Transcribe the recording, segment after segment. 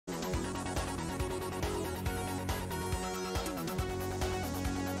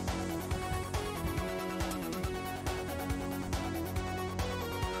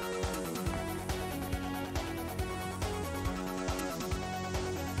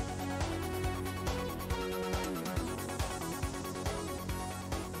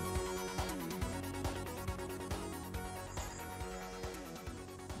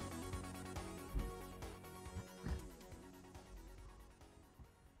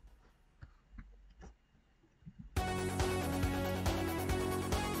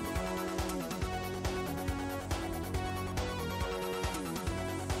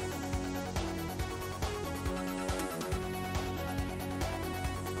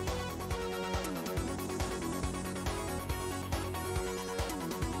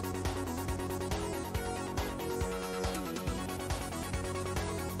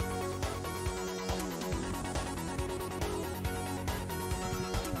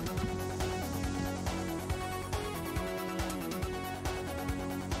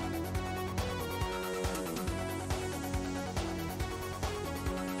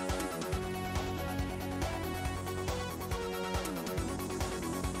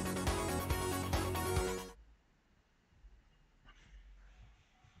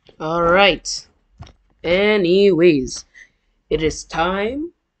Alright. Anyways, it is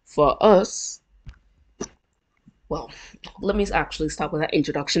time for us. Well, let me actually start with that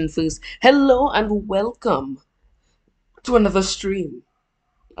introduction first. Hello and welcome to another stream.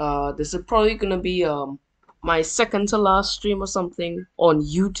 This is probably gonna be my second to last stream or something on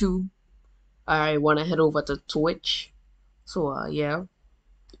YouTube. I wanna head over to Twitch. So yeah,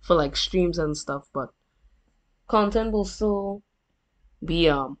 for like streams and stuff, but content will still be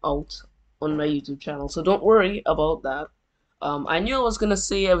out on my YouTube channel. So don't worry about that. I knew I was gonna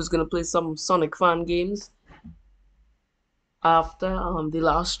say I was gonna play some Sonic fan games after the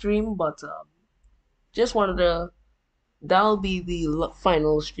last stream, but just wanted to. That'll be the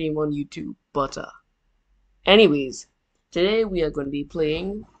final stream on YouTube. But anyways, today we are going to be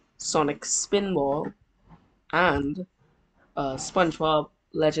playing Sonic Spinball and SpongeBob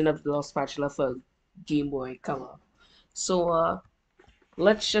Legend of the Lost Spatula for Game Boy Color. So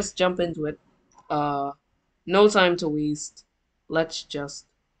let's just jump into it. No time to waste. Let's just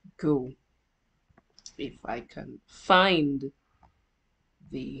go. If I can find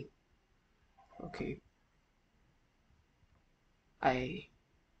the okay.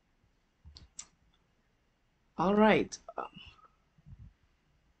 All right.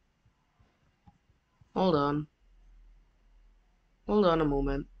 Hold on. Hold on a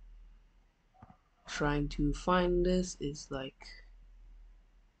moment. Trying to find this is like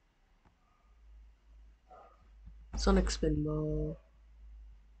Sonic Spinball.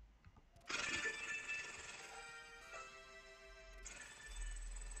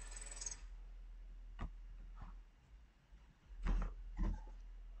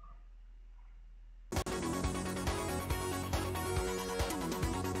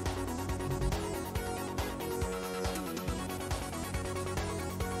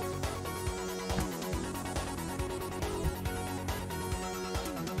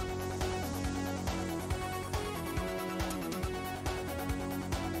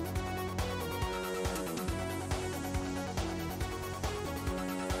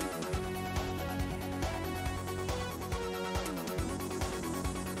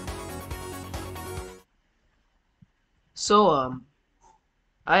 So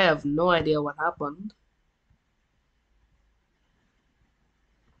I have no idea what happened.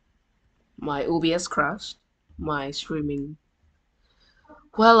 My OBS crashed. My streaming.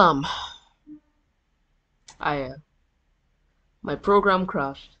 Well, my program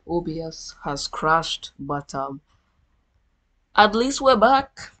crashed. OBS has crashed, but at least we're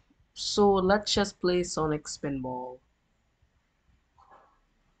back. So let's just play Sonic Spinball.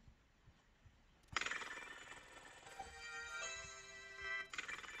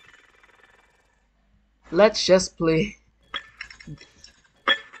 Let's just play.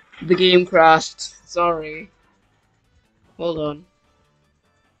 The game crashed. Sorry. Hold on.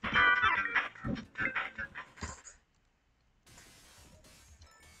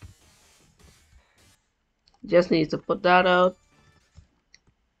 Just need to put that out.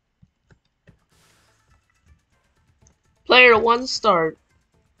 Player 1 start.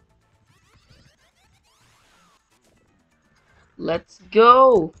 Let's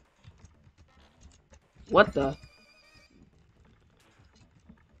go. What the?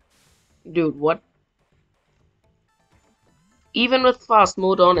 Dude, what? Even with fast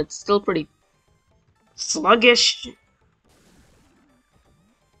mode on, it's still pretty sluggish.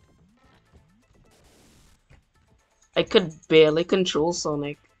 I could barely control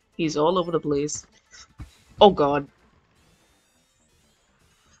Sonic. He's all over the place. Oh god.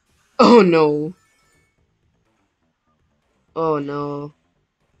 Oh no. Oh no.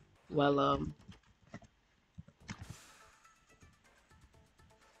 Well,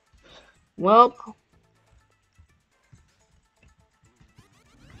 well.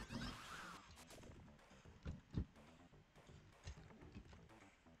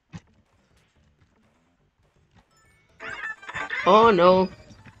 Oh no.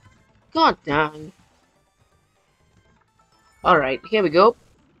 God dang. Alright, here we go.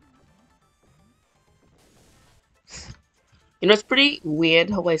 You know, it's pretty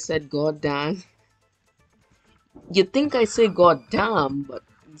weird how I said god dang. You'd think I say god damn, but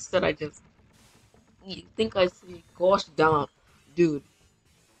instead I just... You think I say gosh damn. Dude.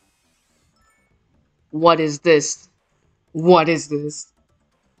 What is this? What is this?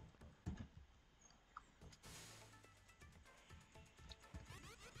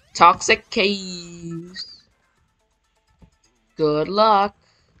 Toxic caves. Good luck.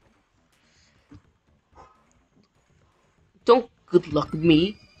 Don't good luck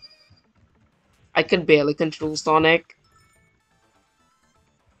me. I can barely control Sonic.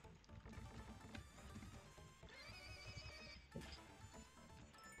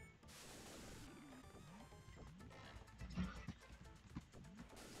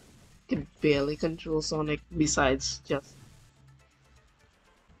 Can barely control Sonic besides just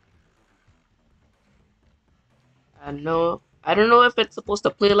I don't know if it's supposed to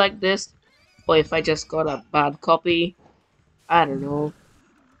play like this or if I just got a bad copy. I don't know.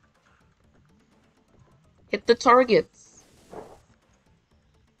 Hit the targets.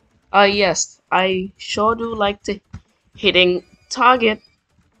 Yes, I sure do like to hitting target.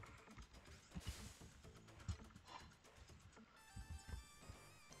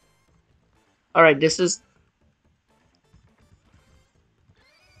 Alright, this is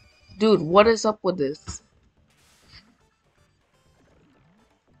dude, what is up with this?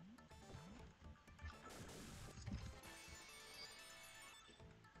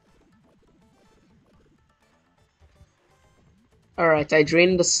 Alright, I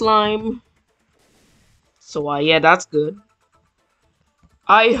drained the slime. So yeah, that's good.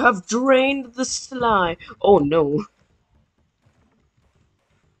 I have drained the slime. Oh no.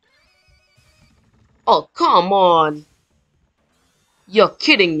 Oh, come on. You're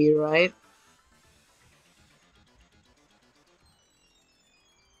kidding me, right?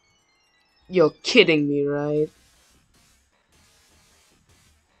 You're kidding me, right?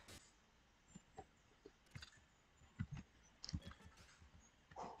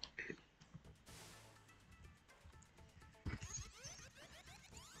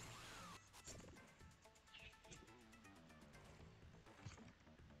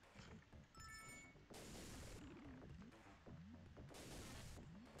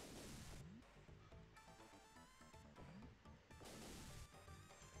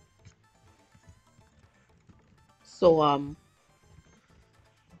 So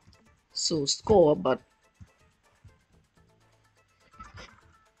so score, but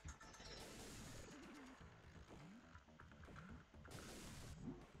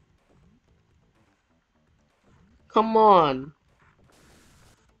come on.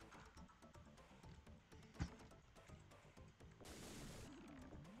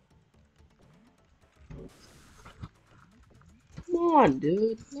 Come on,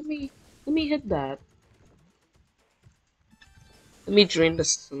 dude. Let me hit that. Let me drain the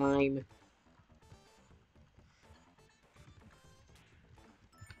slime.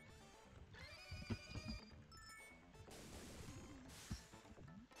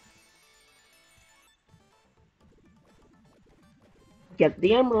 Get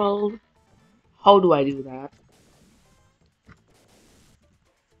the emerald. How do I do that?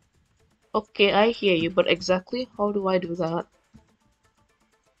 Okay, I hear you, but exactly how do I do that?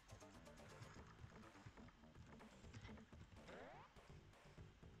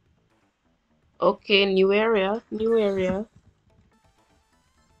 Okay, new area, new area.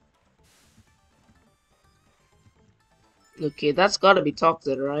 Okay, that's gotta be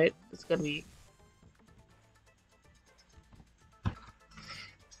toxic, right? It's gotta be.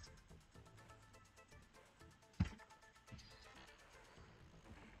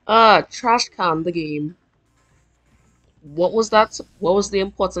 Trash can the game. What was that? What was the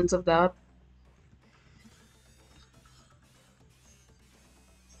importance of that?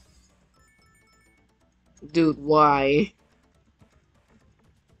 Dude, why?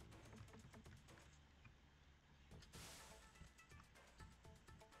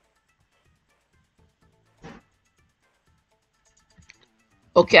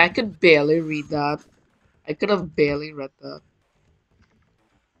 Okay, I could barely read that. I could have barely read that.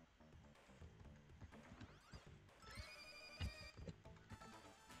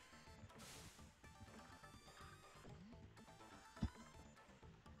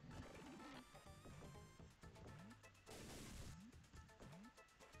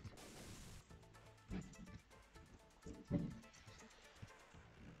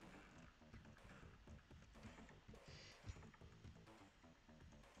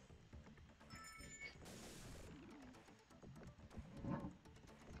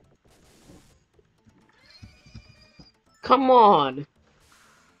 Come on.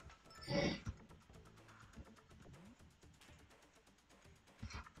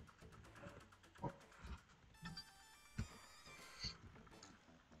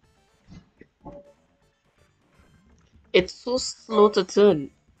 It's so slow to turn.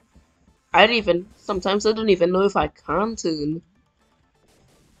 Sometimes I don't even know if I can turn.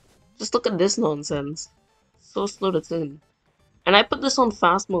 Just look at this nonsense. So slow to turn. And I put this on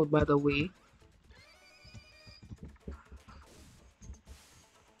fast mode, by the way.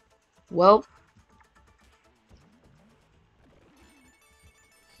 Well,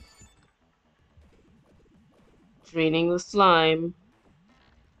 draining the slime.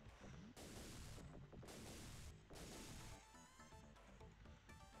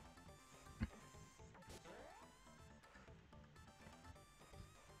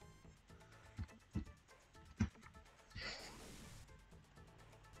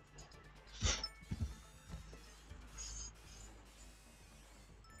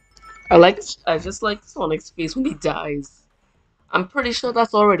 I just like Sonic's face when he dies. I'm pretty sure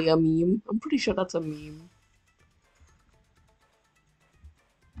that's already a meme. I'm pretty sure that's a meme.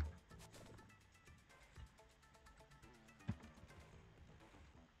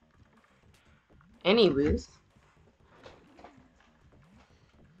 Anyways,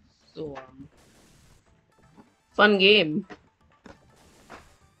 so fun game.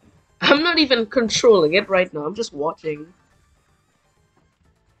 I'm not even controlling it right now. I'm just watching.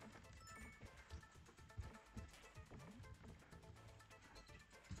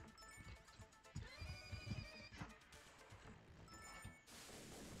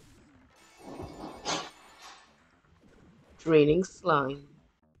 Draining slime.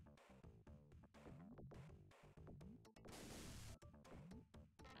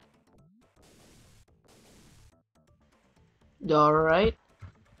 Alright.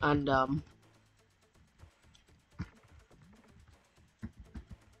 And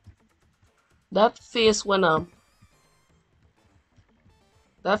that face when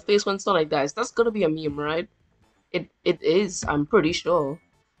Sonic dies, that's gonna be a meme, right? It is, I'm pretty sure.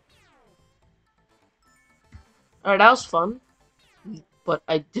 Alright, that was fun. But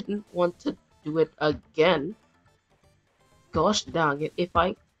I didn't want to do it again. Gosh dang it, if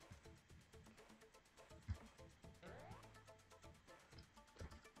I...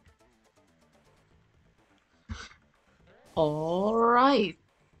 Alright.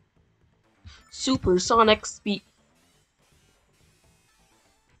 Supersonic speed.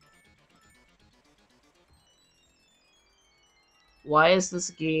 Why is this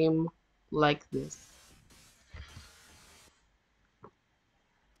game like this?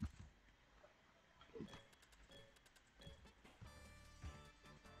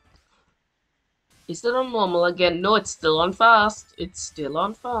 Is it on normal again? No, it's still on fast. It's still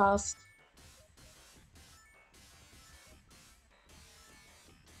on fast.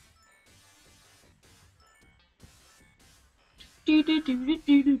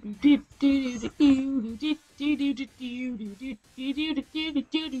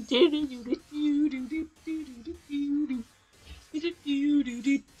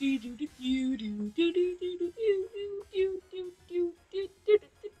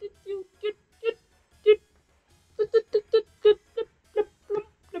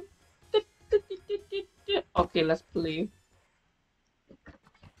 Okay, let's play.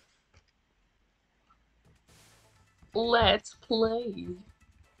 Let's play.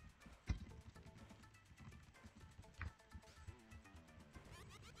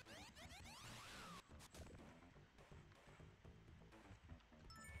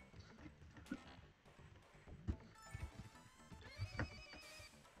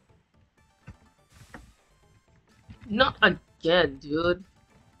 Not again, dude.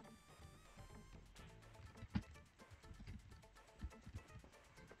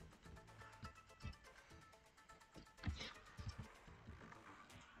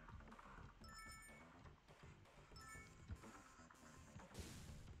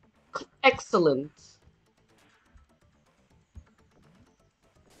 Excellent.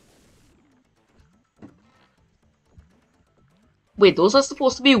 Wait, those are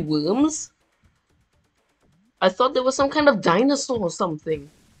supposed to be worms? I thought there was some kind of dinosaur or something.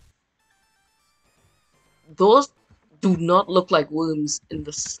 Those do not look like worms in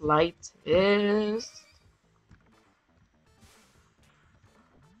the slightest.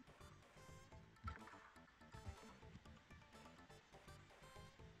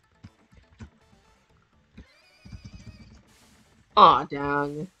 Aw,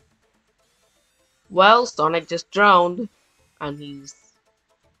 dang. Well, Sonic just drowned, and he's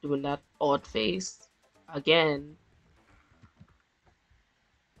doing that odd face again.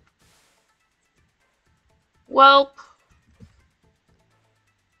 Well,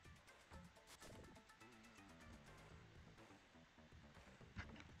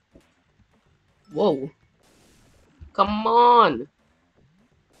 whoa. Come on.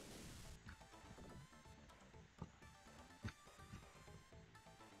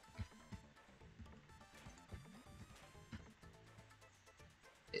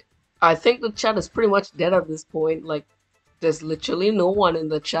 I think the chat is pretty much dead at this point. Like, there's literally no one in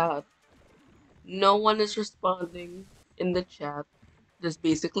the chat. No one is responding in the chat. There's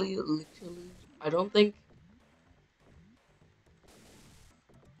basically, literally, I don't think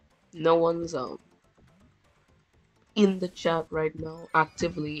no one's in the chat right now,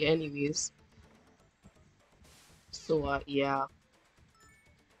 actively anyways. So, yeah.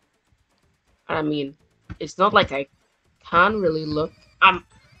 I mean, it's not like I can really look.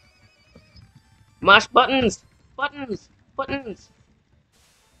 Mash buttons! Buttons! Buttons!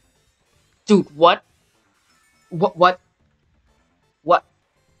 Dude, what? What? What? What?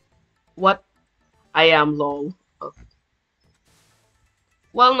 What? I am lol. Okay.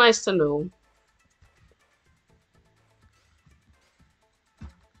 Well, nice to know.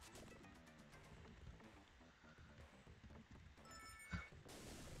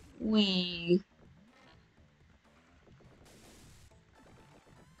 We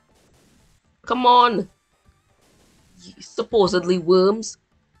come on. Supposedly worms.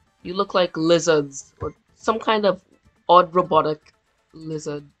 You look like lizards or some kind of odd robotic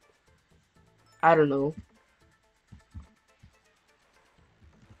lizard. I don't know.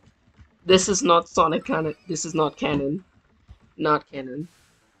 This is not Sonic canon. This is not canon. Not canon.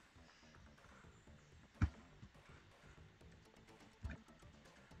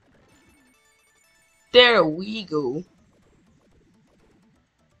 There we go.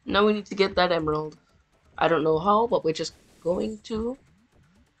 Now we need to get that emerald. I don't know how, but we're just going to.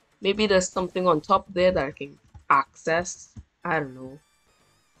 Maybe there's something on top there that I can access. I don't know.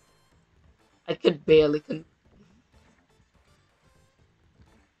 I could barely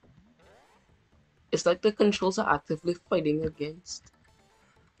It's like the controls are actively fighting against.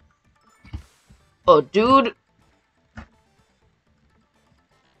 Oh, dude.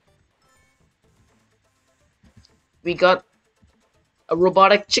 We got a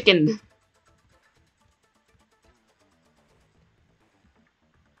robotic chicken.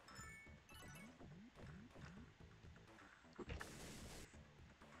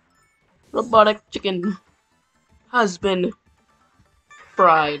 Robotic chicken has been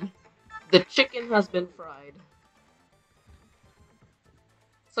fried. The chicken has been fried.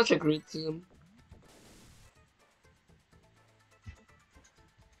 Such a great team.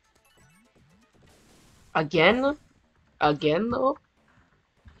 Again? Again though?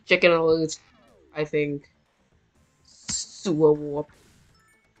 Chicken alert, I think. Sewer warp.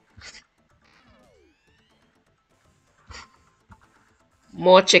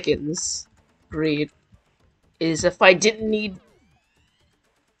 More chickens. Great. Is if I didn't need...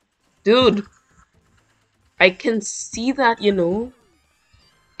 Dude! I can see that, you know.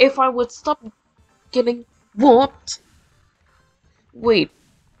 If I would stop getting warped. Wait.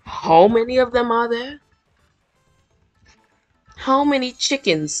 How many of them are there? How many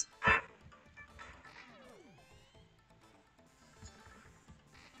chickens?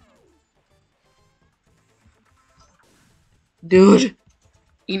 Dude.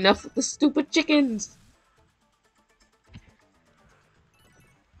 Enough with the stupid chickens.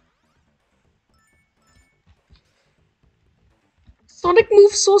 Sonic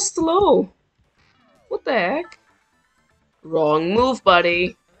moves so slow. What the heck? Wrong move,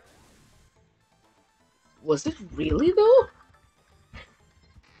 buddy. Was it really though?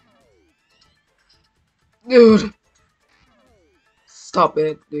 Dude. Stop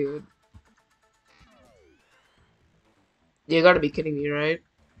it, dude. You gotta be kidding me, right?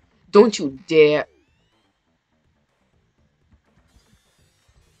 Don't you dare.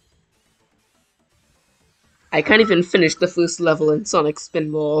 I can't even finish the first level in Sonic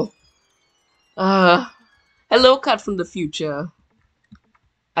Spinball. Hello, cat from the future.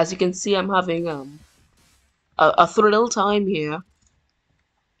 As you can see, I'm having a thrill time here.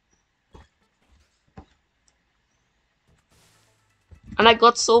 And I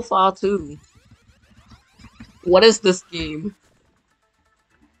got so far too. What is this game?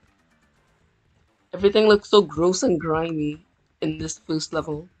 Everything looks so gross and grimy in this first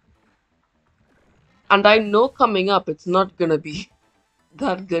level. And I know coming up it's not gonna be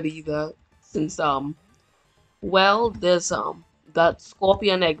that good either. Since well, there's that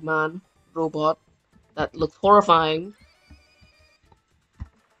Scorpion Eggman robot that looks horrifying.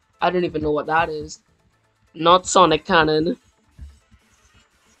 I don't even know what that is. Not Sonic Cannon.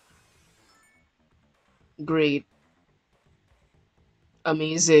 Great.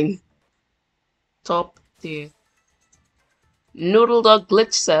 Amazing. Top tier. Noodle Dog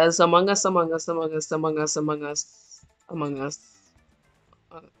Glitch says, Among Us, Among Us, Among Us, Among Us, Among Us, Among Us.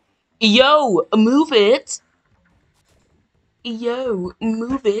 Yo, move it! Yo,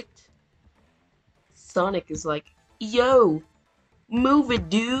 move it! Sonic is like, yo, move it,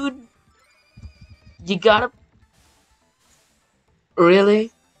 dude! You gotta...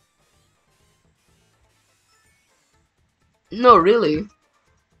 Really? No, really.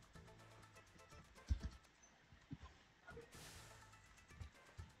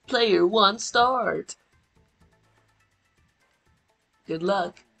 Player one start. Good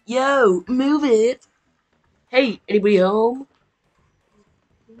luck. Yo, move it. Hey, anybody home?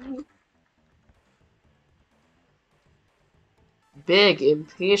 Big,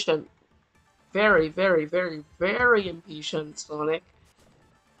 impatient. Very, very, very, very impatient, Sonic.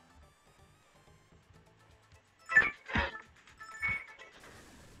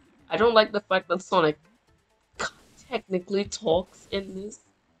 I don't like the fact that Sonic technically talks in this.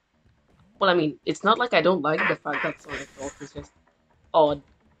 Well, I mean, it's not like I don't like the fact that Sonic talks. It's just odd,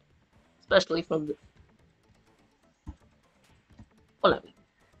 especially from the. Well, I mean,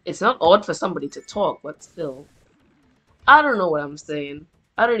 it's not odd for somebody to talk, but still, I don't know what I'm saying.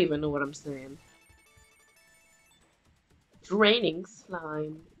 I don't even know what I'm saying. Draining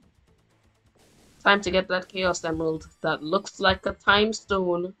slime. Time to get that Chaos Emerald that looks like a time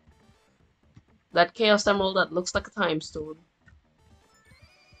stone. That Chaos Emerald that looks like a time stone.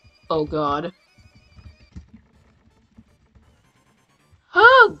 Oh god.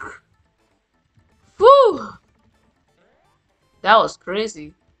 Hug! Whew! That was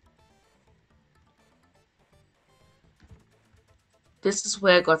crazy. This is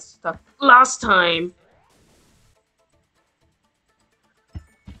where I got stuck last time.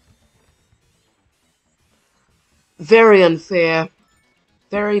 Very unfair.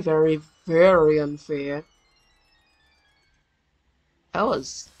 Very, very, very unfair. That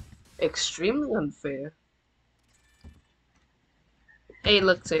was extremely unfair. Hey,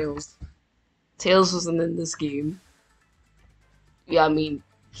 look, Tails. Tails wasn't in this game. Yeah, I mean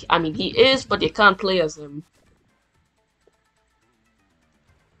he is, but you can't play as him.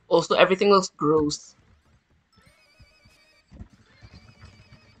 Also, everything looks gross.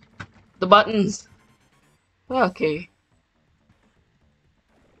 The buttons. Okay.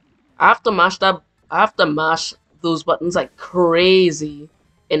 I have to mash that. I have to mash those buttons like crazy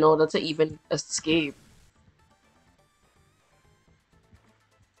in order to even escape.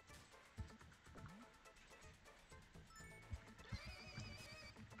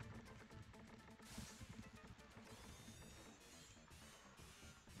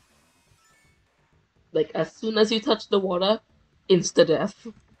 Like, as soon as you touch the water, insta death.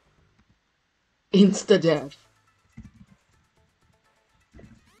 Insta death.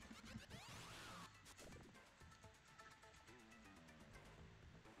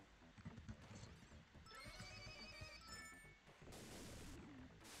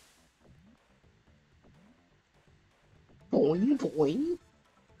 Boing, boing.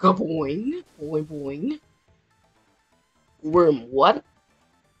 Gaboing. Boing, boing. Worm, what?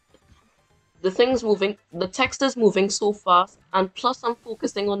 The thing's moving, the text is moving so fast, and plus I'm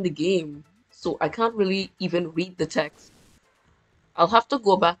focusing on the game, so I can't really even read the text. I'll have to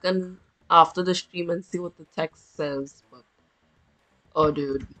go back and after the stream and see what the text says, but oh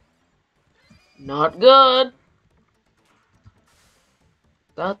dude, not good.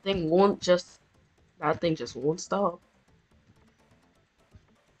 That thing won't just, that thing just won't stop.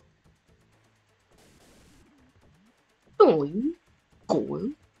 Going,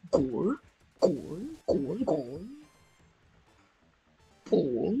 going, going, going, going, going.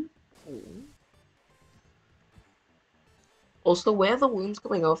 Boom, boom. Also, where are the wounds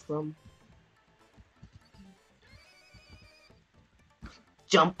coming out from?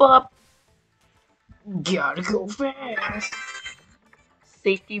 Jump up! Gotta go fast!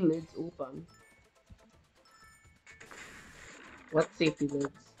 Safety lids open. What safety lids?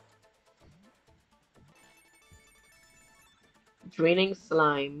 Draining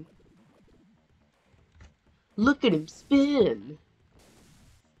slime. Look at him spin!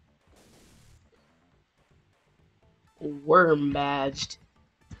 Worm badged.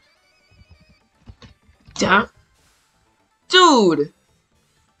 Damn. Dude!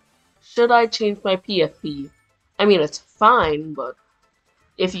 Should I change my PFP? I mean, it's fine, but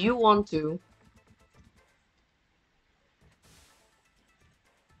if you want to.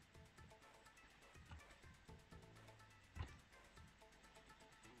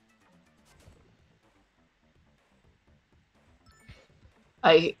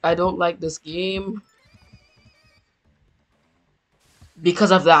 I don't like this game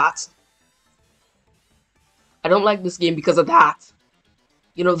because of that. I don't like this game because of that.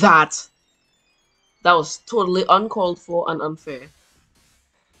 You know that. That was totally uncalled for and unfair.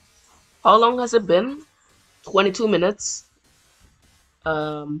 How long has it been? 22 minutes.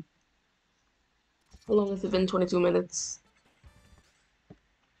 How long has it been? 22 minutes.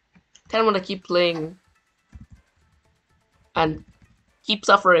 Kinda wanna keep playing and keep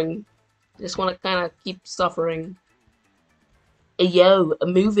suffering. Just wanna kinda keep suffering. Hey yo,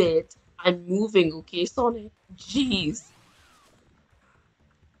 move it. I'm moving, okay, Sonic? Jeez.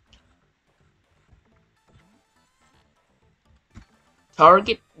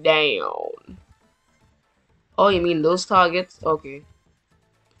 Target down. Oh, you mean those targets? Okay.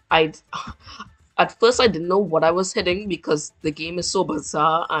 I At first I didn't know what I was hitting because the game is so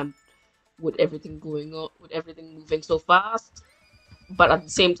bizarre and with everything going on, with everything moving so fast, but at the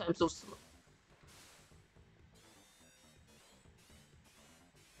same time so slow.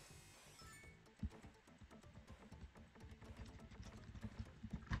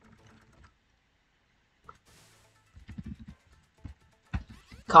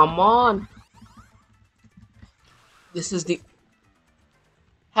 Come on. This is the...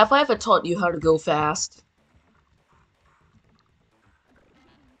 Have I ever taught you how to go fast?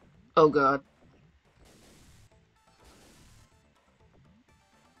 Oh god.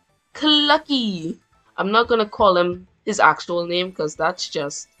 Clucky! I'm not gonna call him his actual name because that's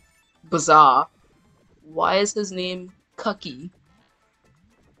just bizarre. Why is his name Cucky?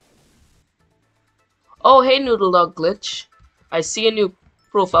 Oh, hey Noodle Dog Glitch. I see a new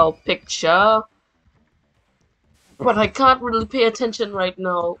profile picture, but I can't really pay attention right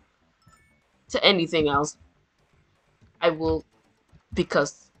now to anything else. I will,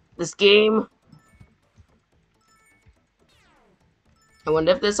 because this game... I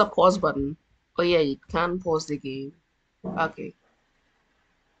wonder if there's a pause button. Oh yeah, you can pause the game. Okay.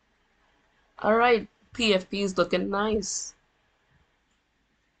 Alright, PFP is looking nice.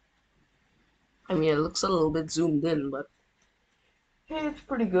 I mean, it looks a little bit zoomed in, but hey, it's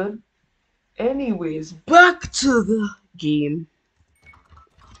pretty good. Anyways, back to the game.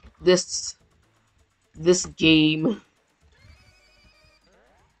 This game.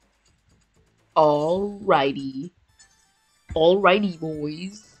 Alrighty. Alrighty,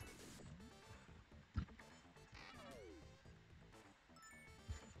 boys.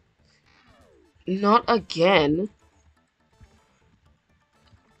 Not again.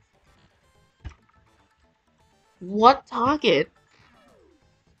 What target?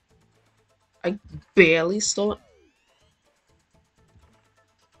 I barely saw.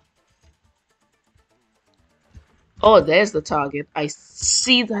 Oh, there's the target. I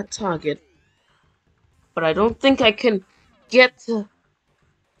see that target. But I don't think I can get to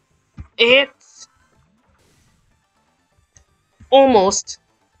it. Almost.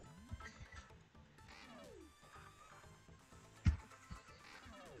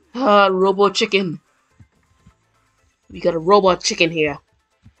 Robo chicken. We got a robot chicken here.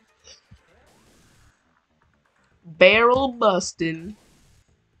 Barrel busting.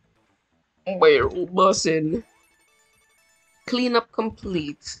 Barrel busting. Cleanup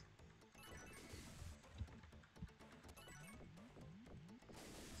complete.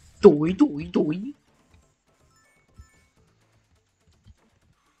 Doi doi doi.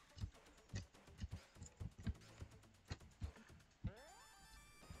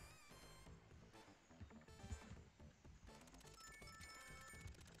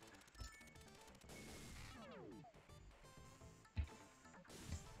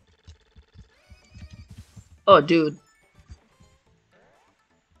 Oh, dude.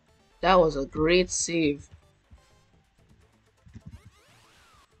 That was a great save.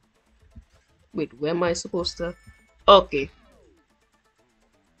 Wait, where am I supposed to? Okay.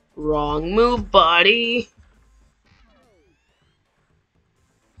 Wrong move, buddy.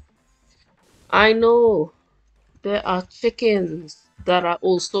 I know. There are chickens that are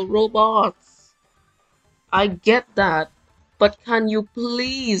also robots. I get that. But can you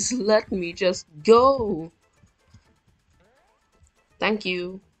please let me just go? Thank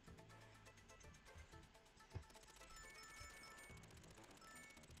you.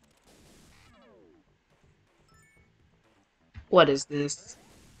 What is this?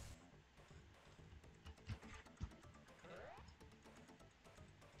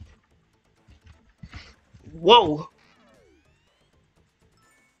 Whoa!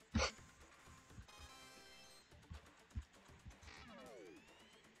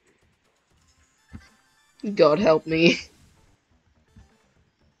 God help me.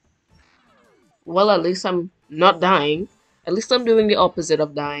 Well, at least I'm not dying. At least I'm doing the opposite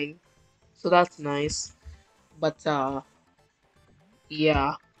of dying. So that's nice. But,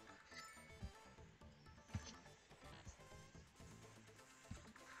 yeah.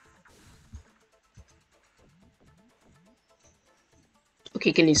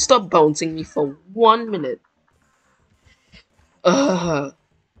 Okay, can you stop bouncing me for 1 minute? Ugh.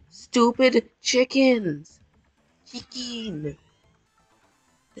 Stupid chickens. Chicken.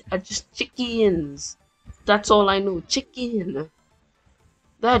 They are just chickens. That's all I know. Chicken.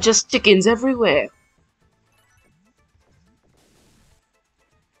 There are just chickens everywhere.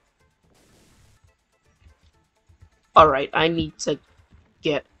 Alright, I need to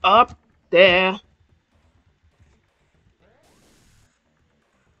get up there.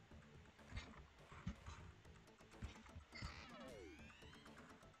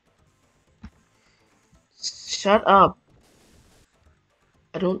 Shut up.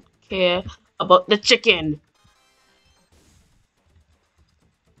 I don't care about the chicken.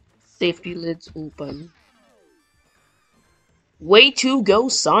 Safety lids open. Way to go,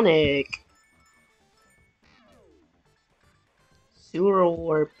 Sonic. Sewer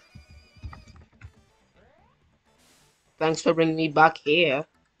warp. Thanks for bringing me back here.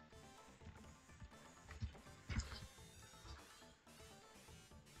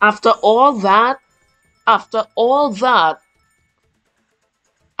 After all that, after all that,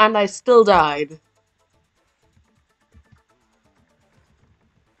 and I still died.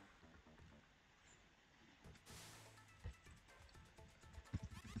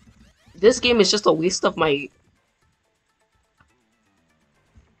 This game is just a waste of my...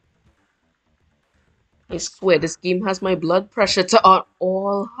 I swear, this game has my blood pressure to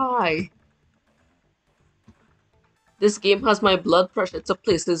all high. This game has my blood pressure to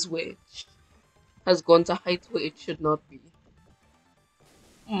places which has gone to heights where it should not be.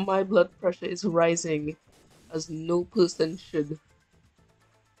 My blood pressure is rising as no person should.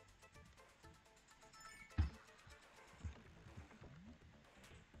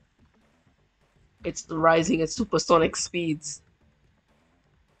 It's rising at supersonic speeds.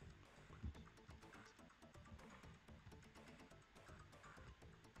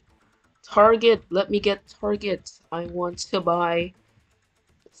 Target, let me get Target. I want to buy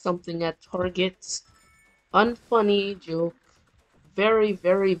something at Target. Unfunny joke. Very,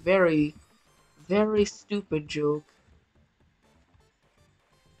 very, very, very stupid joke.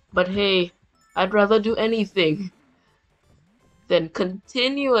 But hey, I'd rather do anything than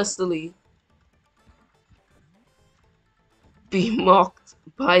continuously be mocked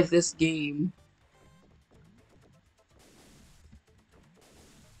by this game.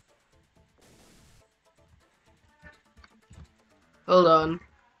 Hold on.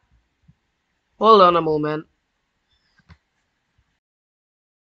 Hold on a moment.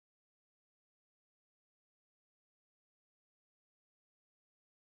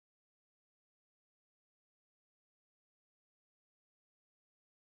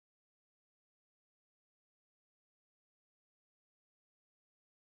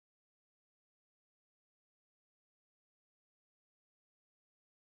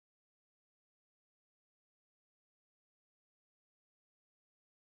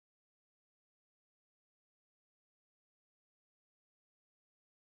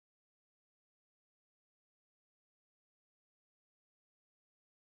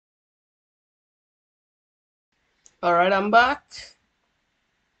 Alright, I'm back.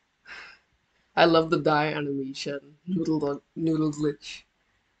 I love the die animation. Noodle glitch.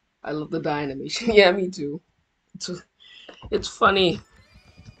 I love the die animation. Yeah, me too. It's, it's funny.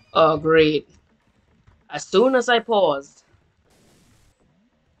 Oh, great. As soon as I paused.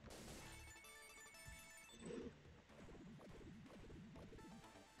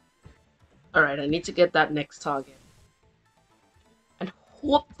 Alright, I need to get that next target. And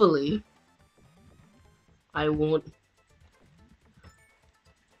hopefully, I won't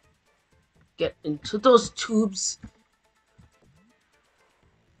get into those tubes.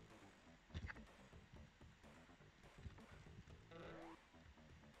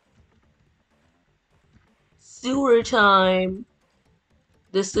 Sewer time.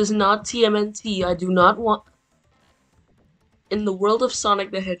 This is not TMNT. I do not want... In the world of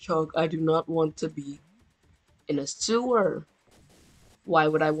Sonic the Hedgehog, I do not want to be in a sewer. Why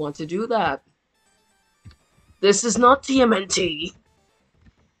would I want to do that? This is not TMNT.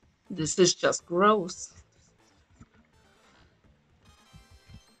 This is just gross.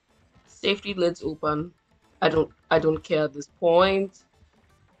 Safety lids open. I don't care at this point.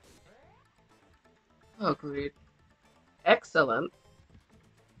 Oh great. Excellent.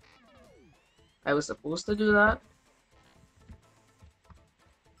 I was supposed to do that.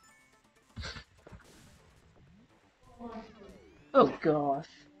 Oh gosh.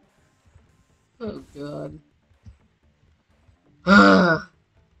 Oh god.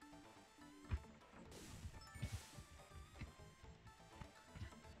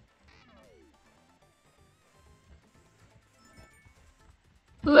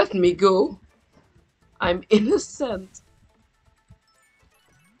 Let me go. I'm innocent.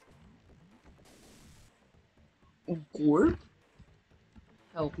 Gord?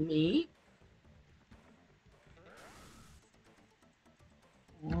 Help me.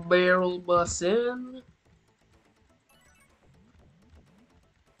 Barrel bus in.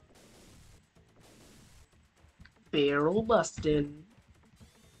 Barrel bustin'.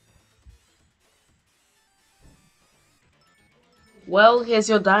 Well, here's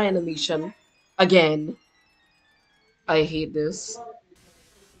your die animation. Again. I hate this.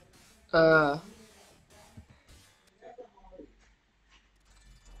 Uh,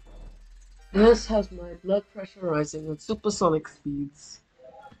 this has my blood pressure rising at supersonic speeds.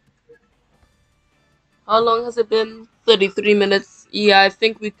 How long has it been? 33 minutes. Yeah, I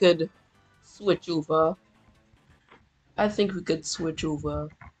think we could switch over. I think we could switch over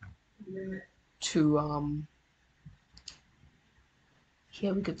to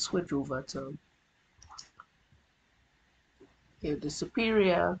yeah, we could switch over to Hail the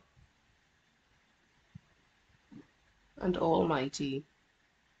superior and almighty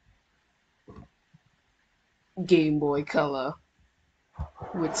Game Boy Color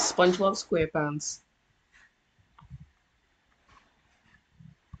with SpongeBob SquarePants.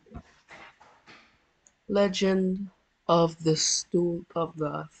 Legend of the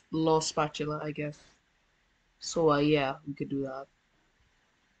Lost Spatula, I guess. So yeah, we could do that.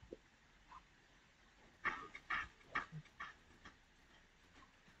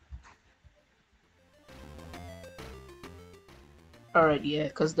 Alright, yeah,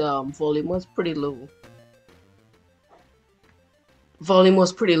 because the volume was pretty low.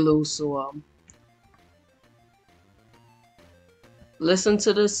 So listen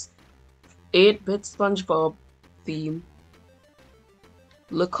to this 8-bit SpongeBob theme.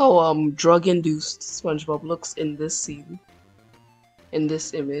 Look how drug-induced SpongeBob looks in this scene, in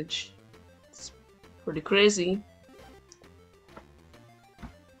this image. It's pretty crazy.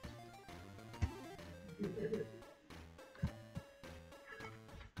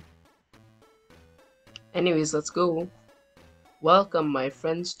 Anyways, let's go. Welcome, my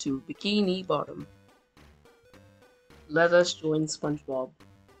friends, to Bikini Bottom. Let us join SpongeBob.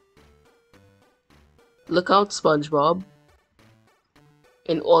 Look out, SpongeBob.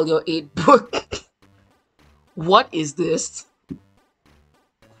 In all your 8 books. What is this?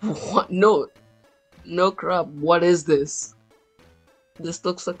 What? No crap. What is this? This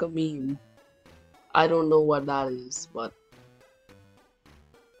looks like a meme. I don't know what that is, but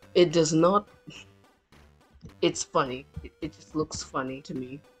it does not. It's funny. It just looks funny to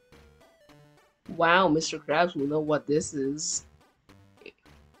me. Wow, Mr. Krabs will know what this is.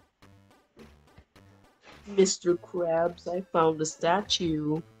 Mr. Krabs, I found a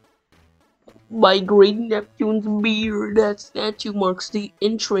statue. By Great Neptune's beard, that statue marks the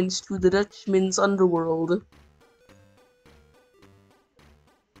entrance to the Dutchman's underworld.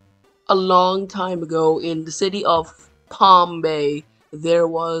 A long time ago, in the city of Palm Bay, there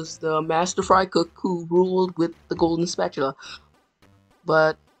was the master fry cook who ruled with the golden spatula.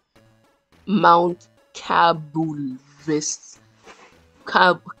 But Mount Cabluvius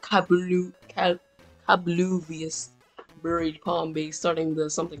buried Palm Bay, starting the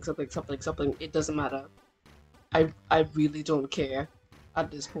something. It doesn't matter. I really don't care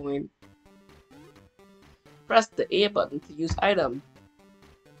at this point. Press the A button to use item.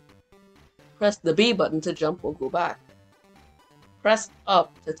 Press the B button to jump or go back. Press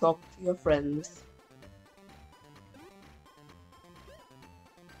up to talk to your friends.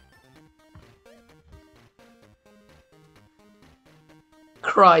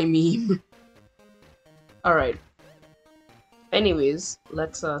 Cry meme. Alright. Anyways,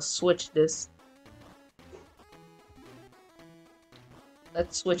 let's switch this.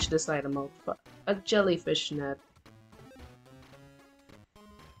 Let's switch this item out for a jellyfish net.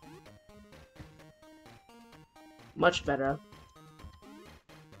 Much better.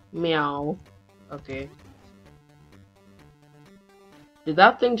 Meow. Okay. Did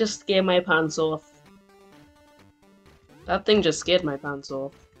that thing just scare my pants off? That thing just scared my pants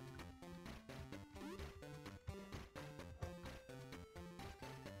off.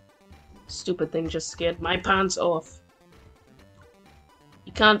 Stupid thing just scared my pants off.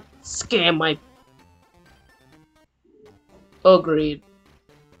 You can't scare my... Oh great.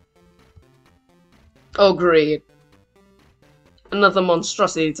 Oh great. Another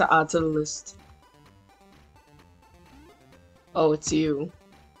monstrosity to add to the list. Oh, it's you.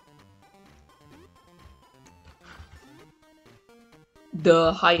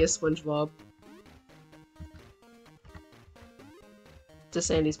 The highest SpongeBob. To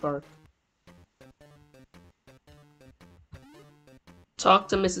Sandy's Park. Talk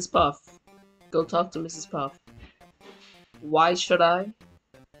to Mrs. Puff. Go talk to Mrs. Puff. Why should I?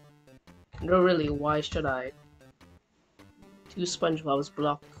 No, really, why should I? 2 SpongeBob's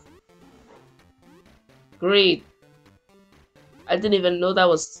block. Great. I didn't even know that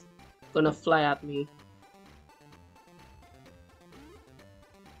was gonna fly at me.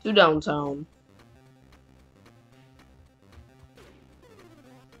 To downtown.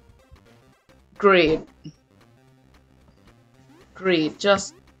 Great. Great.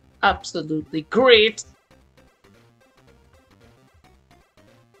 Just absolutely great.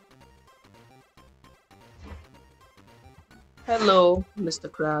 Hello, Mr.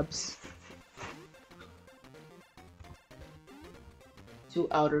 Krabs. To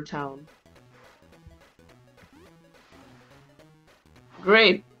outer town.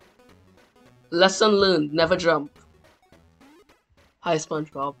 Great. Lesson learned, never jump. Hi,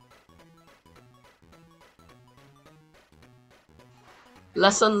 SpongeBob.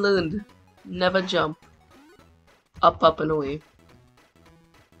 Lesson learned, never jump. Up, up, and away.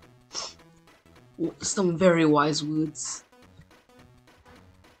 Some very wise words.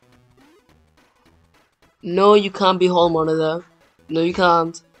 No, you can't be hall monitor. No, you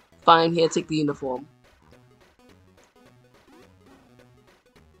can't. Fine, here, take the uniform.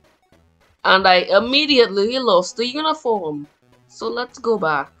 And I immediately lost the uniform. So let's go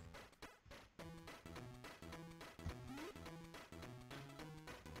back.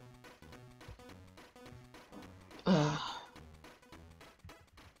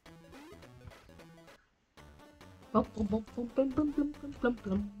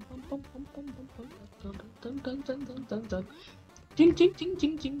 Ching ching ching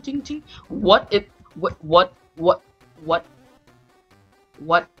ching ching ching ching. What if what what?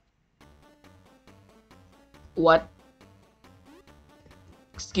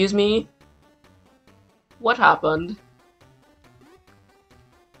 Excuse me? What happened?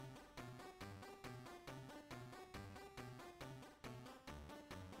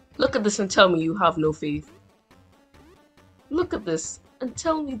 Look at this and tell me you have no faith. Look at this and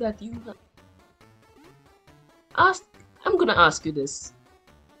tell me that you have... I'm gonna ask you this.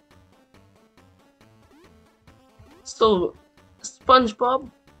 So,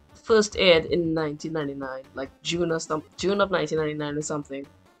 SpongeBob first aired in 1999, like June of 1999 or something,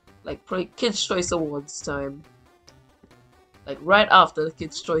 like probably Kids' Choice Awards time, like right after the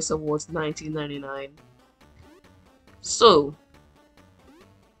Kids' Choice Awards 1999. So,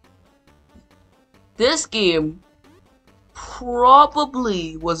 this game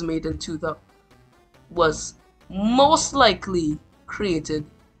probably was made in 2000, was most likely created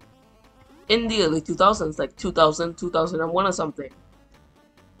in the early 2000s, like 2000, 2001 or something.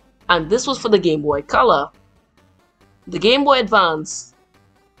 And this was for the Game Boy Color. The Game Boy Advance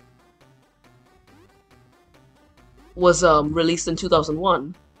was released in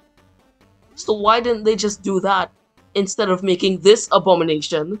 2001. So why didn't they just do that instead of making this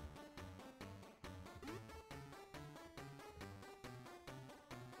abomination?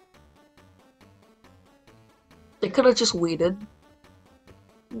 They could have just waited.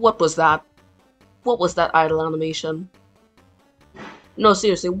 What was that? What was that idle animation? No,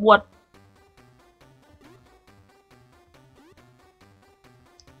 seriously, what?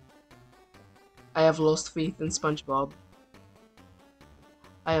 I have lost faith in SpongeBob.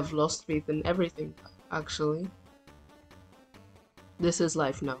 I have lost faith in everything, actually. This is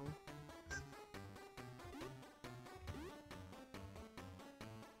life now.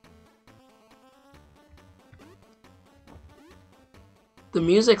 The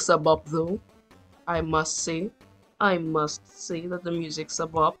music's a bop though, I must say. I must say that the music's a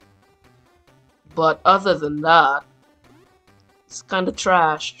bop. But other than that, it's kinda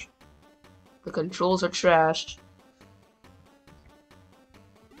trash. The controls are trash.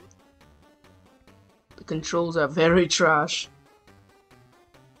 The controls are very trash.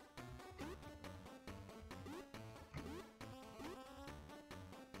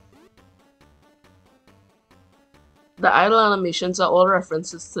 The idle animations are all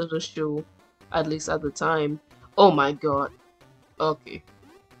references to the show, at least at the time. Oh my god. Okay.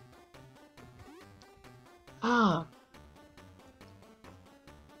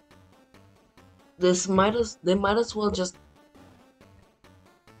 They might as well just...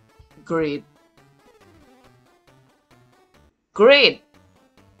 Great. Great.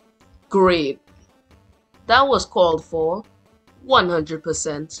 Great. That was called for.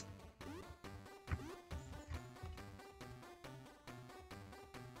 100%.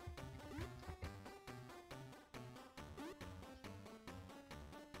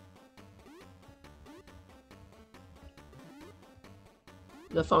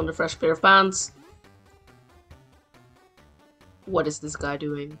 I found a fresh pair of pants. What is this guy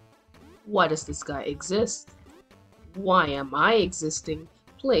doing? Why does this guy exist? Why am I existing?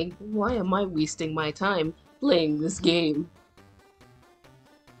 Why am I wasting my time playing this game?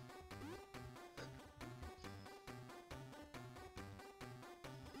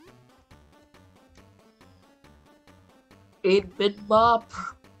 Eight-bit bop.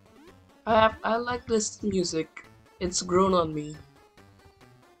 I like this music. It's grown on me.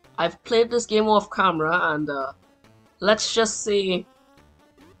 I've played this game off camera and let's just say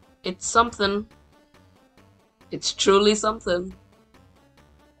it's something. It's truly something.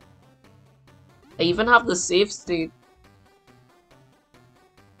 I even have the save state.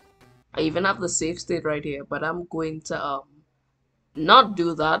 I even have the save state right here, but I'm going to not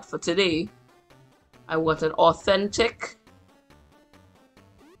do that for today. I want an authentic.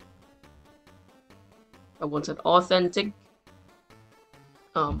 I want an authentic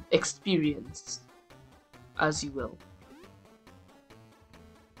experience, as you will.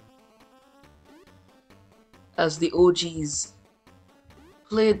 As the OGs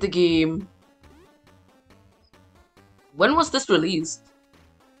played the game When was this released?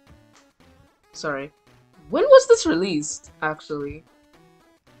 Sorry. When was this released, actually?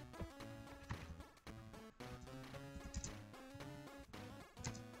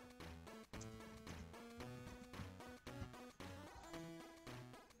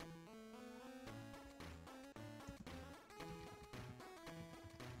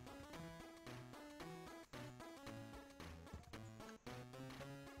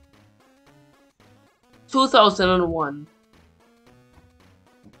 Two thousand and one.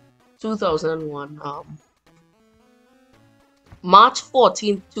 2001. March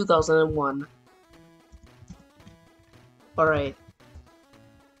 14th, 2001. Alright.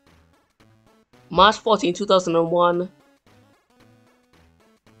 March 14th, 2001.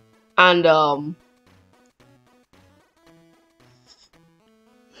 And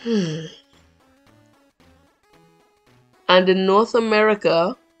and in North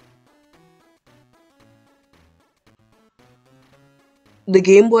America, the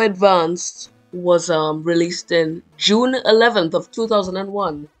Game Boy Advance was released in June 11th of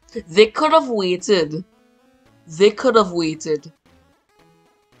 2001. They could have waited. They could have waited.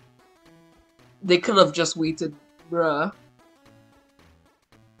 They could have just waited, bruh.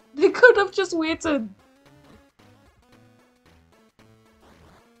 They could have just waited.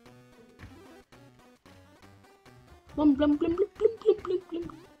 Blum, blum, blum, blum, blum, blum, blum,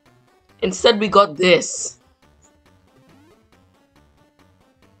 blum. Instead, we got this.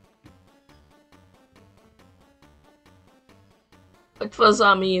 It was,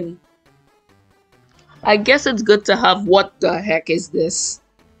 I mean, I guess it's good to have. What the heck is this?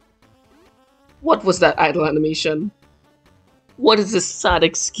 What was that idle animation? What is this sad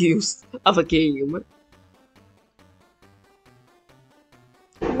excuse of a game?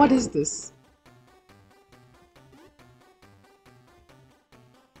 What is this?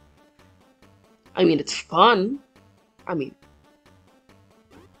 I mean, it's fun. I mean,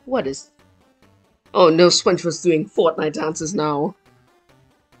 what is... Oh no, Sponge was doing Fortnite dances now.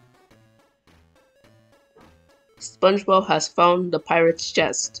 Spongebob has found the pirate's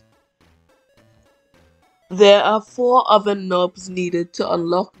chest. There are 4 other knobs needed to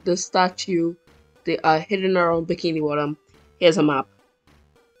unlock the statue. They are hidden around Bikini Bottom. Here's a map.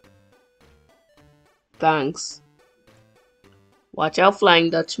 Thanks. Watch out,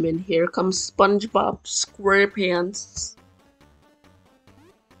 Flying Dutchman. Here comes SpongeBob SquarePants.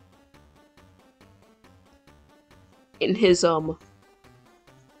 In his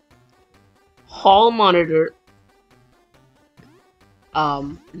hall monitor.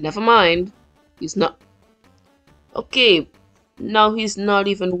 Never mind. He's not. Okay, now he's not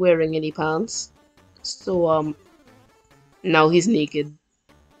even wearing any pants. So, now he's naked.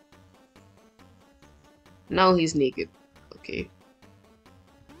 Now he's naked. Okay.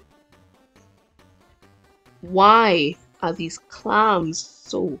 Why are these clams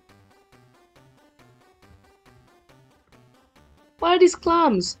so... Why are these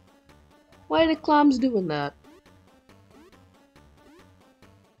clams? Why are the clams doing that?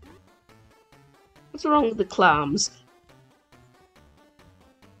 What's wrong with the clams?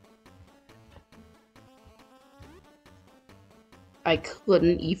 I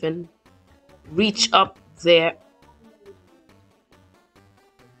couldn't even reach up there.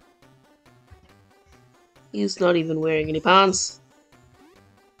 He's not even wearing any pants.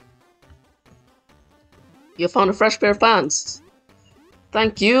 You found a fresh pair of pants.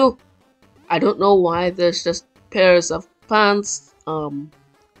 Thank you. I don't know why there's just pairs of pants. I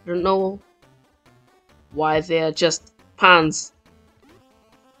don't know why they're just pants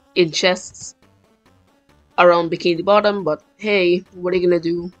in chests around Bikini Bottom, but hey, what are you gonna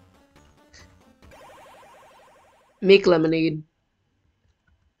do? Make lemonade.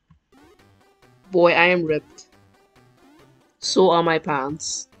 Boy, I am ripped. So are my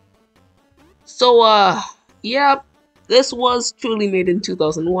pants. So, yeah, this was truly made in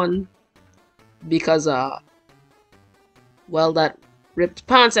 2001 because, well, that ripped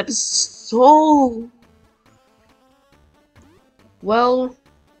pants episode. Well,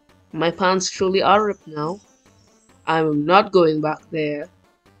 my pants truly are ripped now. I'm not going back there.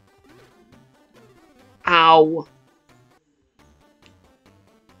 Ow.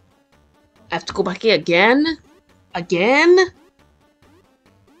 I have to go back here again? Again?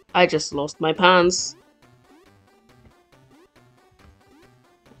 I just lost my pants.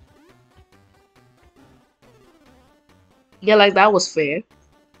 Yeah, like that was fair.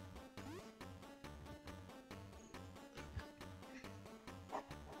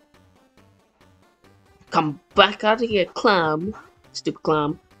 Come back out of here, clam. Stupid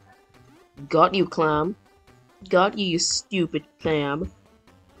clam. Got you, clam. Got you, you stupid clam.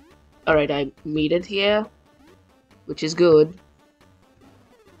 Alright, I made it here which is good.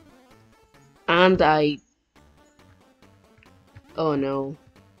 And oh no.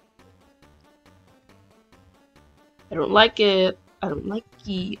 I don't like it. I don't like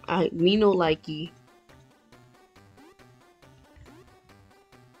it. Me no likey.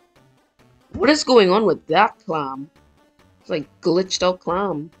 What is going on with that clam? It's like glitched out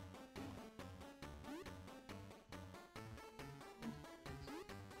clam.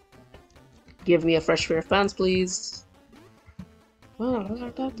 Give me a fresh pair of pants, please. Oh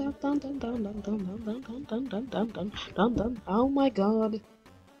my god.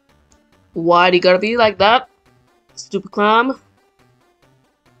 Why do you gotta be like that? Stupid clam.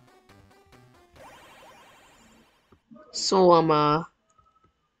 So,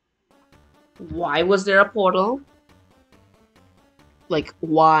 why was there a portal? Like,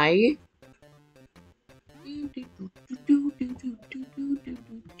 why?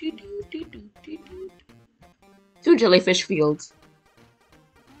 Two jellyfish fields.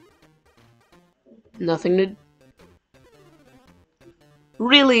 Nothing to...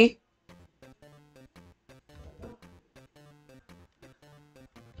 Really?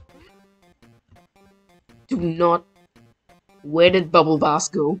 Do not... Where did Bubble Bass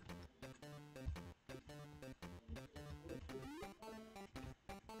go?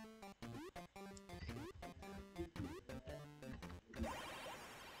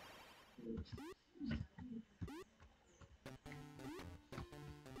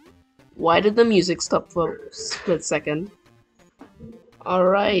 Why did the music stop for a split second?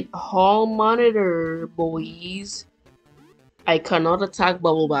 Alright, hall monitor, boys. I cannot attack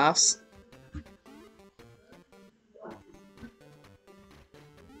Bubble Bass.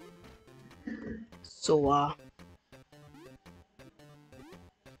 So,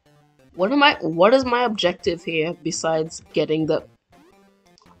 what is my objective here besides getting the...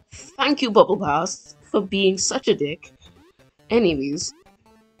 Thank you, Bubble Bass, for being such a dick. Anyways.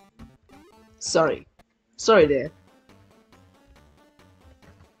 Sorry there.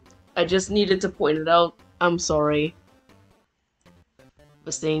 I just needed to point it out. I'm sorry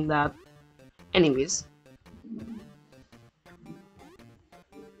for saying that. Anyways.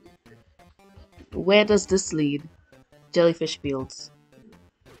 Where does this lead? Jellyfish fields.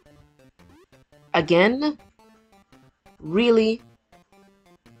 Again? Really?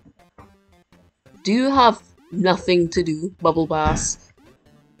 Do you have nothing to do, Bubble Bass?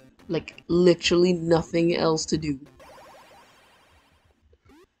 Like, literally nothing else to do.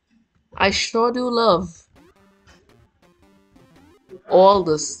 I sure do love all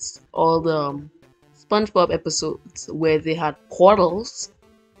the Spongebob episodes where they had portals.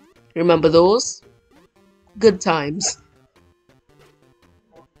 Remember those? Good times.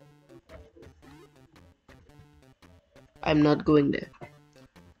 I'm not going there.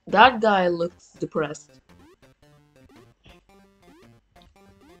 That guy looks depressed.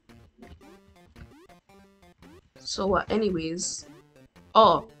 So, anyways.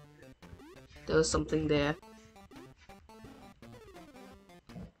 Oh. There was something there.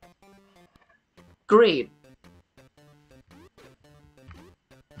 Great.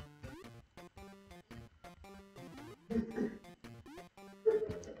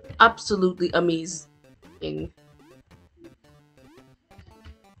 Absolutely amazing.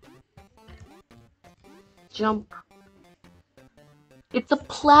 Jump. It's a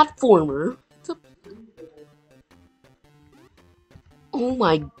platformer. Oh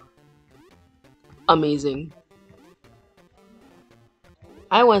my... Amazing.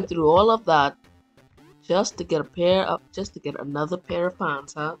 I went through all of that just to get another pair of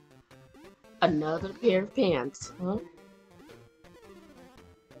pants, huh? Another pair of pants, huh?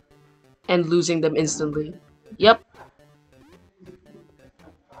 And losing them instantly. Yep.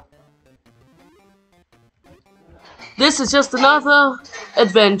 This is just another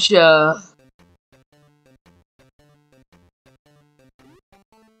adventure.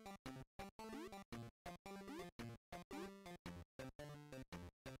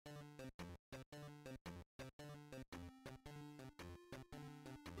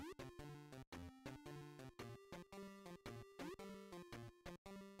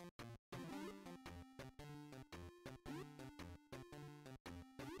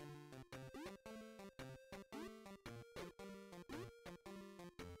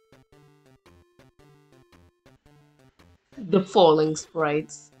 The falling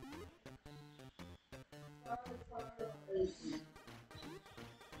sprites.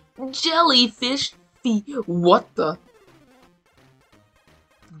 Jellyfish feet. What the?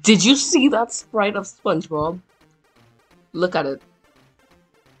 Did you see that sprite of SpongeBob? Look at it.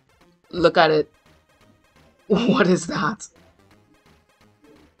 Look at it. What is that?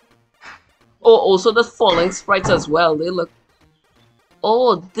 Oh, also the falling sprites as well. They look.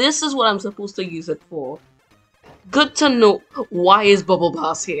 Oh, this is what I'm supposed to use it for. Good to know. Why is Bubble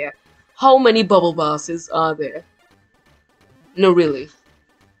Bass here? How many Bubble Basses are there? No, really.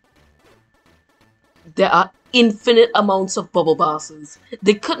 There are infinite amounts of Bubble Basses.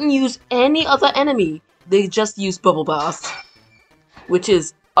 They couldn't use any other enemy. They just used Bubble Bass, which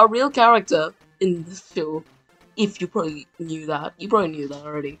is a real character in the show. If you probably knew that. You probably knew that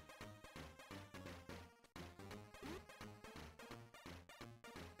already.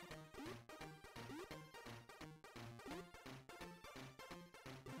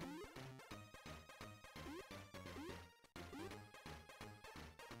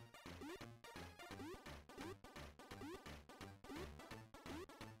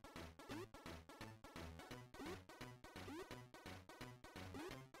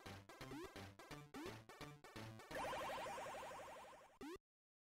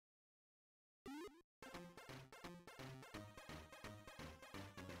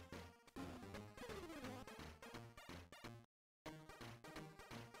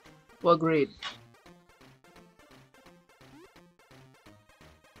 Well, great.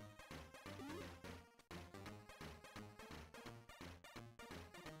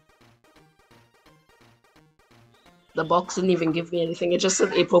 The box didn't even give me anything. It just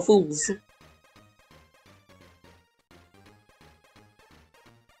said April Fools.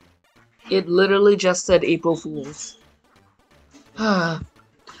 It literally just said April Fools.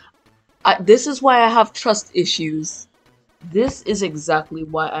 This is why I have trust issues. This is exactly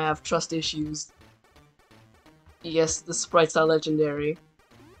why I have trust issues. Yes, the sprites are legendary.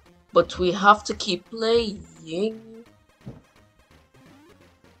 But we have to keep playing.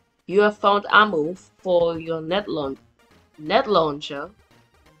 You have found ammo for your net launcher.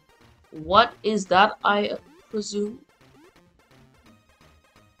 What is that, I presume?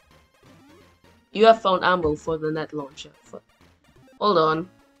 You have found ammo for the net launcher. Hold on.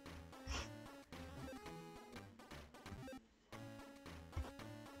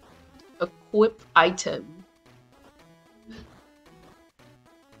 Equip item.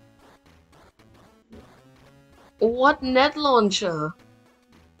 What net launcher?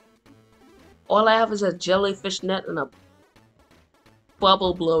 All I have is a jellyfish net and a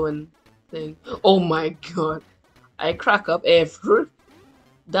bubble blowing thing. Oh my god. I crack up every.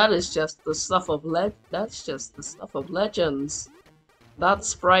 That is just the stuff of that's just the stuff of legends. That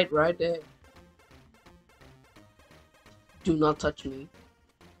sprite right there. Do not touch me.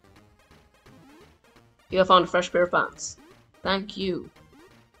 You have found a fresh pair of pants. Thank you.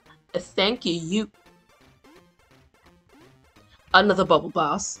 Thank you. Another bubble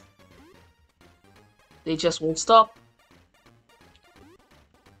bass. They just won't stop.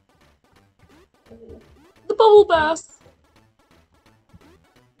 The bubble bass.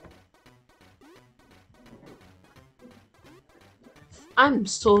 I'm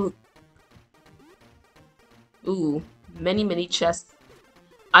so. Ooh, many chests.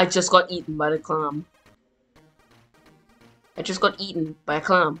 I just got eaten by the clam. I just got eaten by a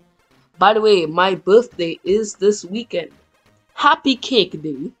clam. By the way, my birthday is this weekend. Happy Cake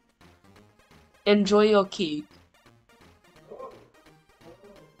Day. Enjoy your cake.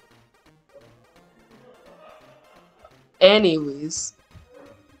 Anyways.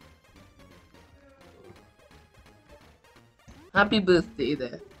 Happy birthday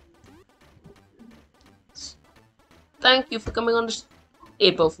there. Thank you for coming on the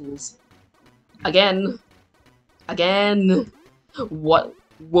April Fools. Again. What?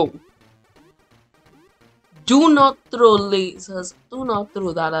 Whoa. Do not throw lasers. Do not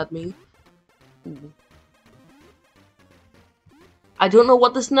throw that at me. Ooh. I don't know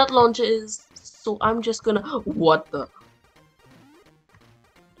what this net launcher is, so I'm just gonna. What the?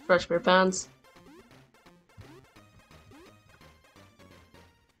 Fresh pair of pants.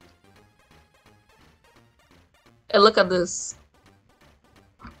 Hey, look at this.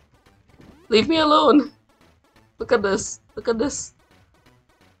 Leave me alone. Look at this. Look at this.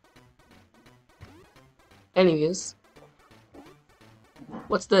 Anyways.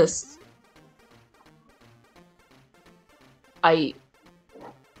 What's this?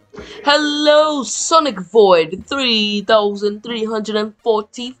 Hello, Sonic Void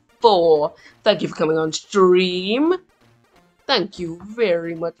 3344. Thank you for coming on stream. Thank you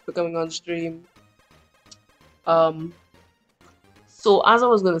very much for coming on stream. So as I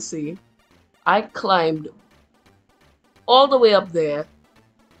was gonna say, I climbed all the way up there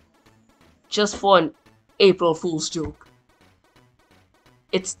just for an April Fool's joke.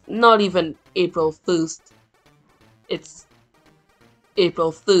 It's not even April 1st. It's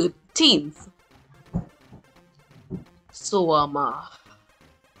April 13th. So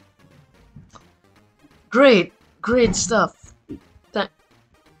Great, great stuff. That,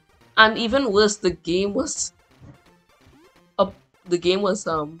 and even worse, up. The game was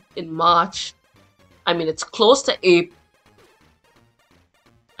in March. I mean, it's close to April.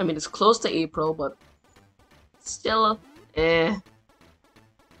 I mean, it's close to April, but still, eh.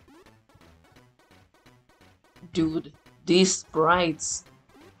 Dude, these sprites.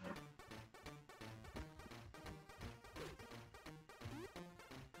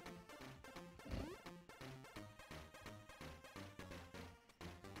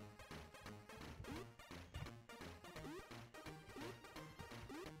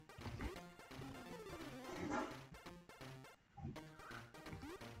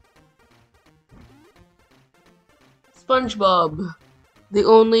 SpongeBob, the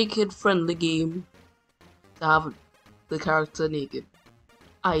only kid-friendly game to have the character naked.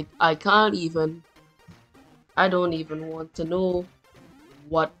 I can't even. I don't even want to know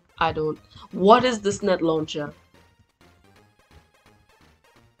what I don't. What is this net launcher?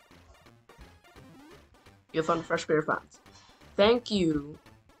 You found a fresh pair of pants. Thank you.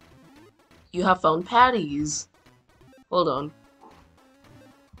 You have found patties. Hold on.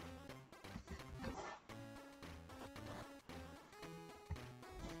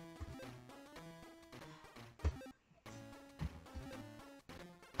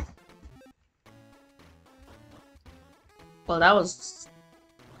 Well, that was...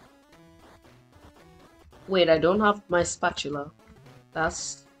 Wait, I don't have my spatula.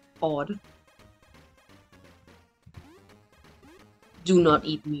 That's odd. Do not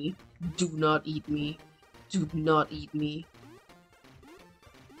eat me. Do not eat me. Do not eat me.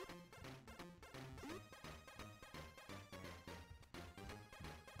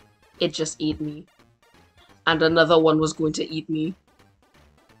 It just ate me. And another one was going to eat me.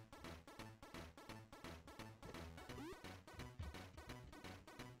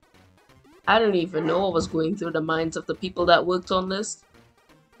 I don't even know what was going through the minds of the people that worked on this.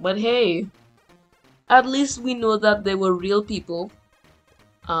 But hey, at least we know that they were real people.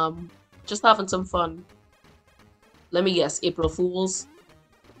 Just having some fun. Let me guess, April Fools?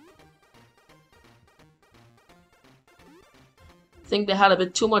 Think they had a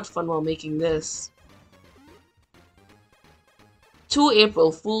bit too much fun while making this. 2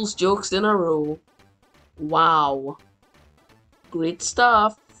 April Fool's jokes in a row. Wow. Great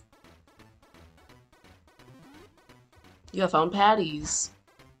stuff. You have found patties.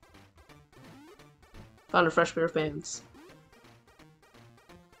 Found a fresh pair of pants.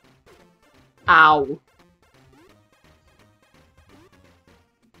 Ow.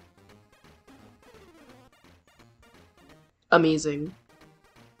 Amazing.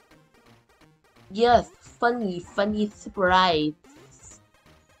 Yes, funny sprites.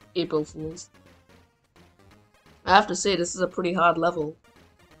 April Fools. I have to say, this is a pretty hard level.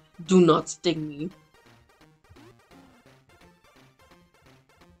 Do not sting me.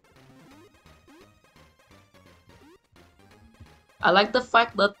 I like the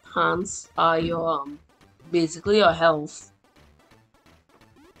fact that pants are your, basically your health.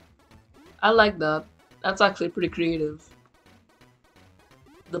 I like that. That's actually pretty creative.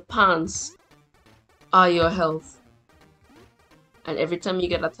 The pants are your health. And every time you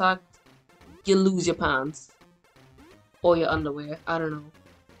get attacked, you lose your pants. Or your underwear, I don't know.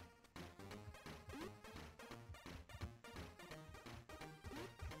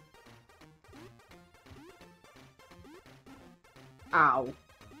 Ow.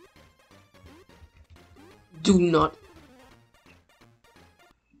 Do not.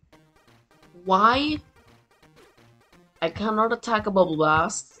 Why? I cannot attack a bubble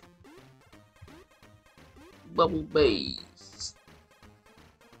blast. Bubble base.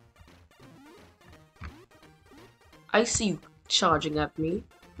 I see you charging at me.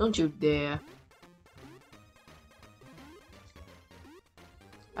 Don't you dare.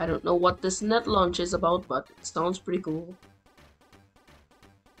 I don't know what this net launch is about, but it sounds pretty cool.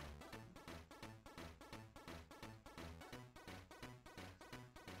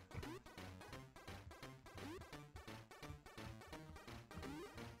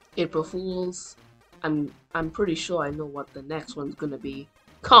 April Fools. I'm pretty sure I know what the next one's gonna be.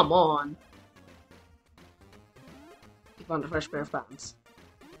 Come on. You found a fresh pair of pants.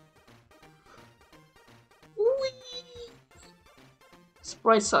 Whee!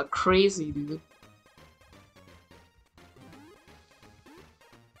 Sprites are crazy, dude.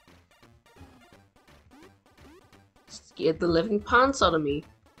 Scared the living pants out of me.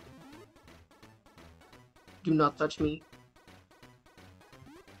 Do not touch me.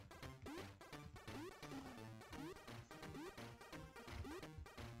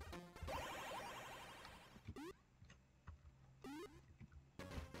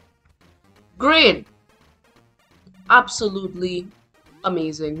 Great! absolutely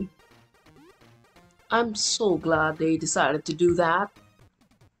amazing. I'm so glad they decided to do that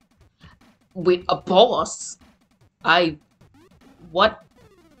with a boss. I what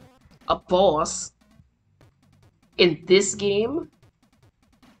a boss in this game?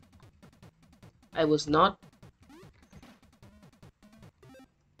 I was not.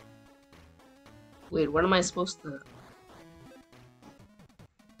 Wait, what am I supposed to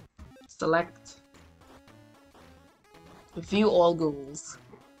select? View all goals.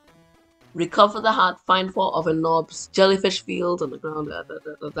 Recover the heart, find four oven knobs, jellyfish field on the ground. Da, da,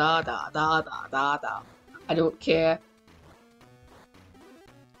 da, da, da, da, da, da, da. I don't care.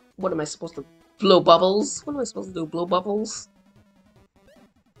 What am I supposed to blow bubbles? What am I supposed to do? Blow bubbles?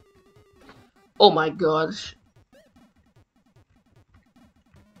 Oh my gosh.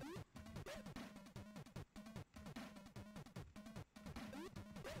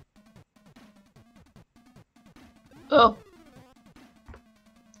 Oh,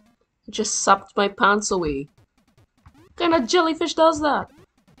 just sucked my pants away. What kind of jellyfish does that?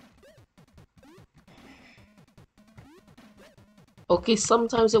 Okay,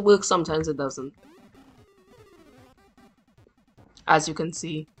 sometimes it works, sometimes it doesn't. As you can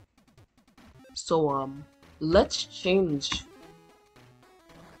see. So, let's change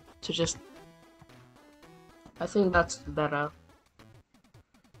to just... I think that's better.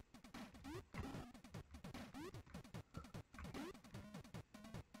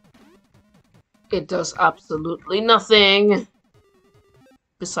 It does absolutely nothing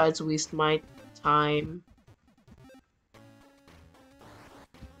besides waste my time.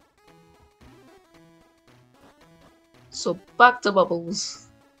 So back to bubbles.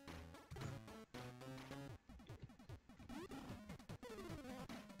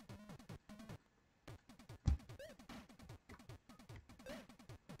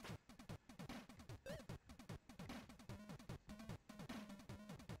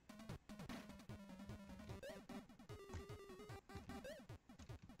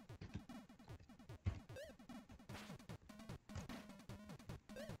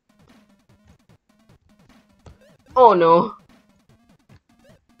 Oh no.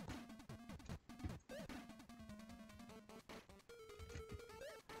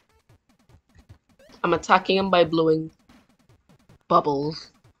 I'm attacking him by blowing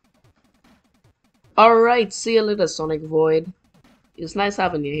bubbles. Alright, see you later, Sonic Void. It's nice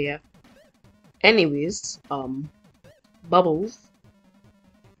having you here. Anyways, bubbles.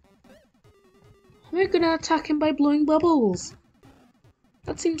 How am I gonna attack him by blowing bubbles?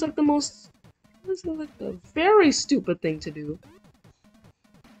 That seems like that seems like a very stupid thing to do.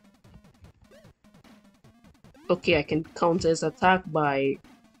 Okay, I can counter his attack by...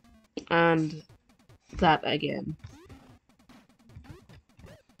 and that again.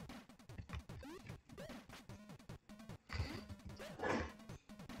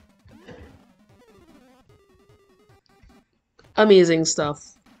 Amazing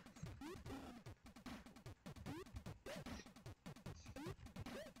stuff.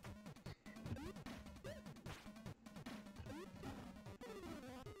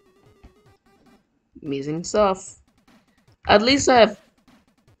 Amazing stuff. At least I have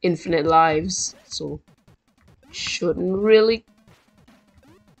infinite lives, so shouldn't really...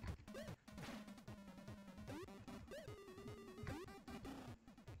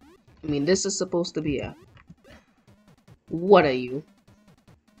 I mean, this is supposed to be a... What are you?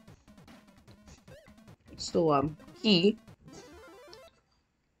 So, he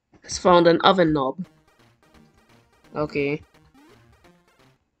has found an oven knob. Okay.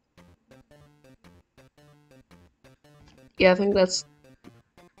 Yeah, I think that's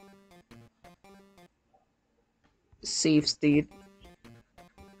safe state.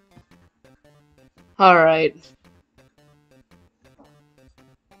 Alright.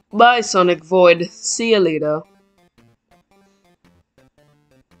 Bye, Sonic Void. See you later.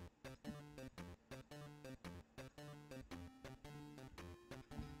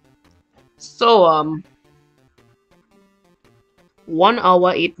 So, 1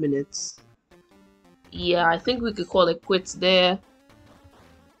 hour, 8 minutes. Yeah, I think we could call it quits there.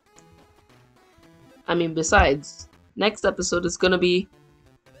 I mean, besides, next episode is gonna be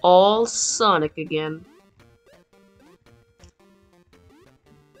all Sonic again.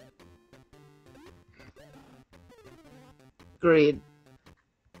 Great.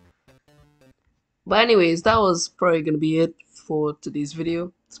 But anyways, that was probably gonna be it for today's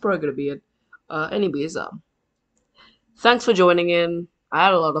video. It's probably gonna be it. Anyways, thanks for joining in. I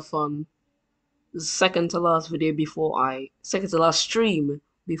had a lot of fun. Second to last video second to last stream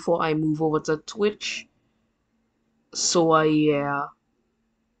before I move over to Twitch. So yeah.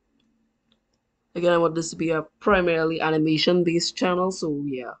 Again, I want this to be a primarily animation based channel, so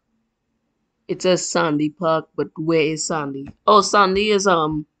yeah. It says Sandy Park, but where is Sandy? Oh, Sandy is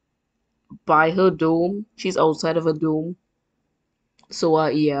by her dome. She's outside of her dome. So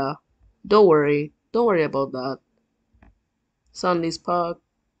yeah. Don't worry. Don't worry about that. Sandy's Park.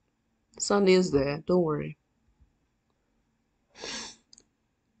 Sandy is there. Don't worry.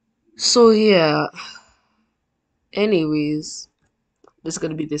 So yeah. Anyways, this is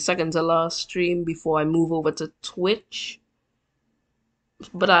gonna be the second to last stream before I move over to Twitch.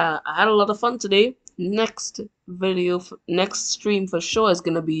 But I had a lot of fun today. Next stream for sure is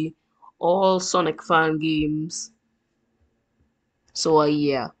gonna be all Sonic fan games. So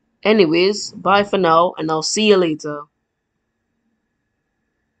yeah. Anyways, bye for now, and I'll see you later.